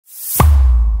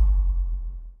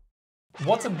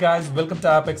What's up guys, welcome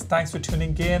to Apex. Thanks for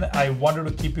tuning in. I wanted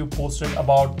to keep you posted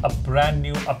about a brand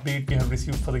new update we have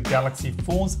received for the Galaxy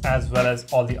phones as well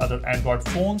as all the other Android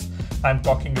phones. I'm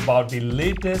talking about the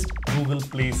latest Google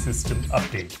Play system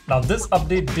update. Now this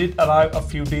update did arrive a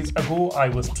few days ago. I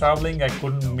was traveling, I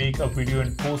couldn't make a video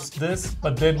and post this,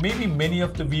 but there may be many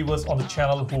of the viewers on the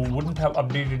channel who wouldn't have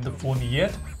updated the phone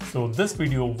yet. So this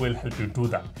video will help you do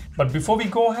that. But before we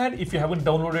go ahead, if you haven't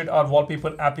downloaded our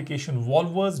wallpaper application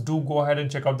Wallverse, do go ahead and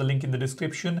check out the link in the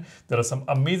description. There are some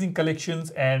amazing collections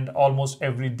and almost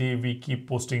every day we keep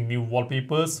posting new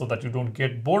wallpapers so that you don't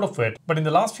get bored of it. But in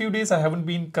the last few days, I haven't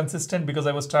been consistent because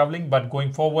I was traveling, but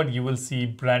going forward, you will see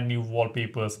brand new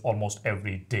wallpapers almost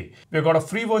every day. We've got a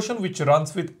free version which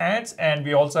runs with ads, and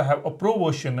we also have a pro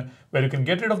version where you can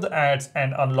get rid of the ads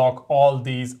and unlock all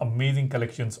these amazing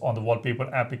collections on the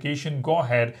wallpaper application. Go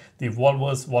ahead, the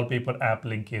Wallverse wallpaper app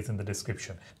link is in the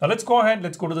description. Now let's go ahead,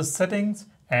 let's go to the settings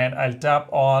and I'll tap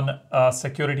on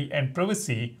security and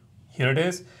privacy. Here it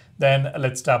is. Then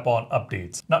let's tap on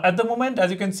updates. Now at the moment,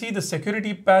 as you can see, the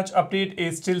security patch update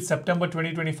is still September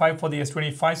 2025 for the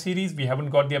S25 series. We haven't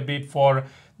got the update for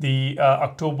the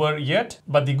October yet,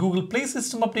 but the Google Play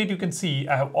system update, you can see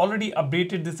I have already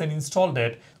updated this and installed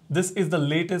it. This is the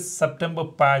latest September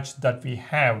patch that we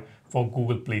have for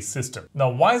Google Play system. Now,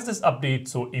 why is this update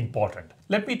so important?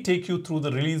 Let me take you through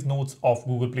the release notes of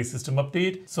Google Play system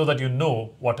update so that you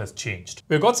know what has changed.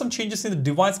 We've got some changes in the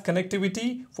device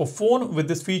connectivity. For phone, with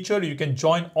this feature, you can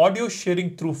join audio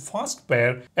sharing through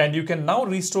FastPair, and you can now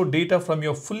restore data from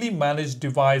your fully managed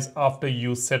device after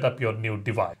you set up your new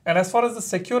device. And as far as the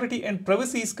security and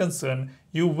privacy is concerned,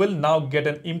 you will now get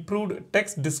an improved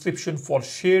text description for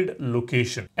shared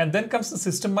location. And then comes the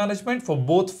system management for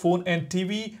both phone and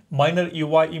TV, minor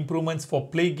UI improvements for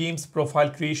Play games profile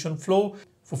creation flow.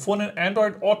 For phone and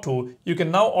Android Auto, you can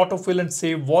now autofill and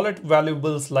save wallet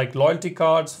valuables like loyalty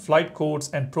cards, flight codes,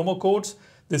 and promo codes.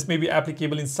 This may be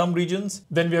applicable in some regions.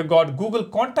 Then we have got Google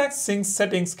Contact Sync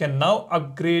settings can now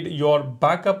upgrade your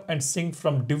backup and sync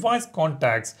from device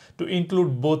contacts to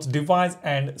include both device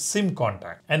and SIM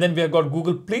contact. And then we have got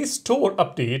Google Play Store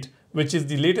update, which is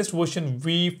the latest version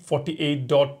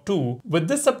v48.2. With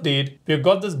this update, we've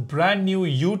got this brand new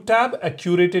U tab, a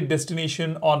curated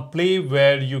destination on Play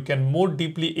where you can more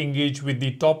deeply engage with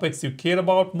the topics you care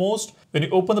about most. When you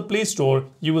open the Play Store,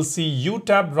 you will see U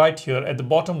tab right here at the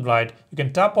bottom right. You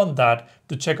can tap on that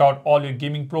to check out all your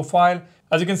gaming profile.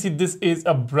 As you can see, this is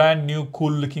a brand new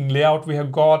cool looking layout. We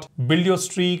have got build your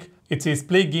streak. It says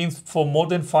play games for more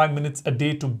than 5 minutes a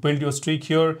day to build your streak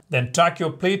here. Then track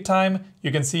your play time.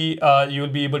 You can see you will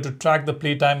be able to track the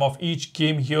play time of each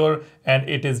game here, and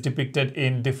it is depicted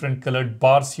in different colored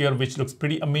bars here, which looks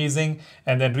pretty amazing.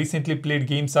 And then recently played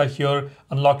games are here.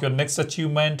 Unlock your next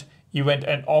achievement, event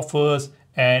and offers,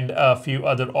 and a few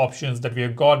other options that we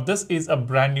have got. This is a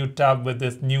brand new tab with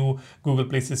this new Google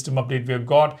Play system update we have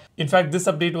got. In fact, this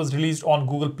update was released on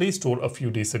Google Play Store a few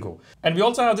days ago. And we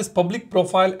also have this public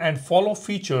profile and follow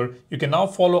feature. You can now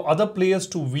follow other players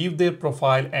to view their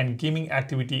profile and gaming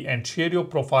activity and share your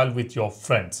profile with your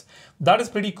friends. That is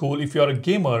pretty cool. If you're a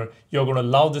gamer, you're going to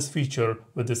love this feature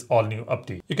with this all new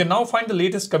update. You can now find the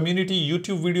latest community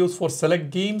YouTube videos for select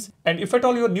games. And if at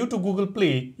all you're new to Google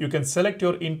Play, you can select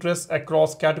your interests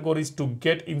across categories to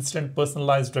get instant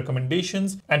personalized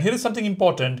recommendations. And here is something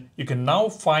important. You can now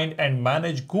find and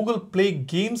manage Google Play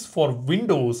games for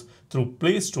Windows through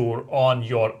Play Store on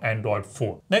your Android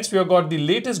phone. Next, we have got the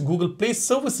latest Google Play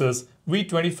services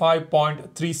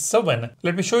v25.37.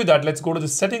 Let me show you that. Let's go to the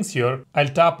settings here. I'll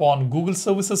tap on Google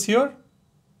services here.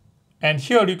 And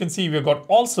here you can see we've got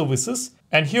all services.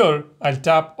 And here I'll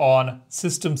tap on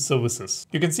system services.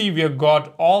 You can see we have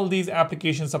got all these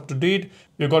applications up to date.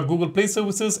 We've got Google Play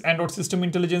services, Android system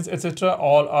intelligence, etc.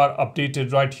 All are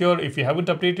updated right here. If you haven't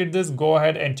updated this, go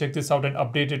ahead and check this out and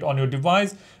update it on your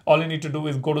device. All you need to do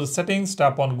is go to the settings,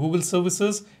 tap on Google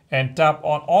services and tap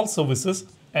on all services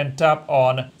and tap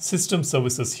on system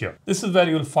services here. This is where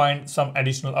you will find some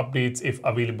additional updates if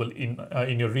available in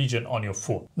your region on your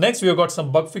phone. Next, we have got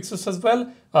some bug fixes as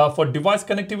well for device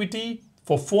connectivity.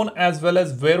 For phone as well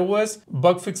as Wear OS,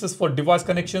 bug fixes for device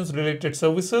connections related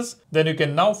services. Then you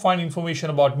can now find information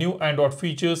about new Android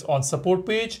features on support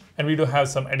page, and we do have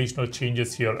some additional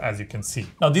changes here as you can see.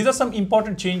 Now these are some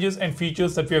important changes and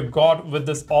features that we have got with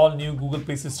this all new Google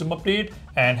Play system update,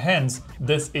 and hence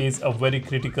this is a very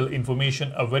critical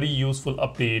information, a very useful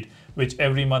update which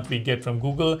every month we get from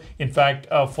Google. In fact,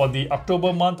 for the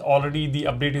October month, already the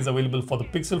update is available for the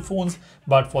Pixel phones,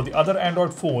 but for the other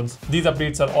Android phones, these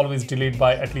updates are always delayed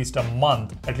by at least a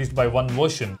month, at least by one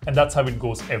version, and that's how it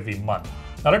goes every month.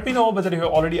 Now let me know whether you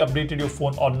have already updated your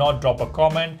phone or not. Drop a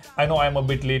comment. I know I'm a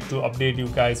bit late to update you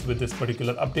guys with this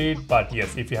particular update, but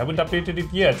yes, if you haven't updated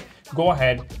it yet, go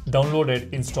ahead, download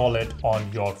it, install it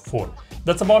on your phone.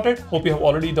 That's about it. Hope you have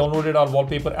already downloaded our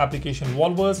wallpaper application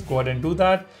Wallverse. Go ahead and do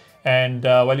that. And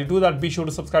while you do that, be sure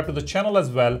to subscribe to the channel as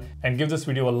well and give this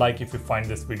video a like if you find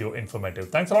this video informative.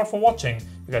 Thanks a lot for watching.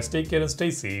 You guys take care and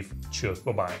stay safe. Cheers.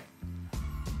 Bye-bye.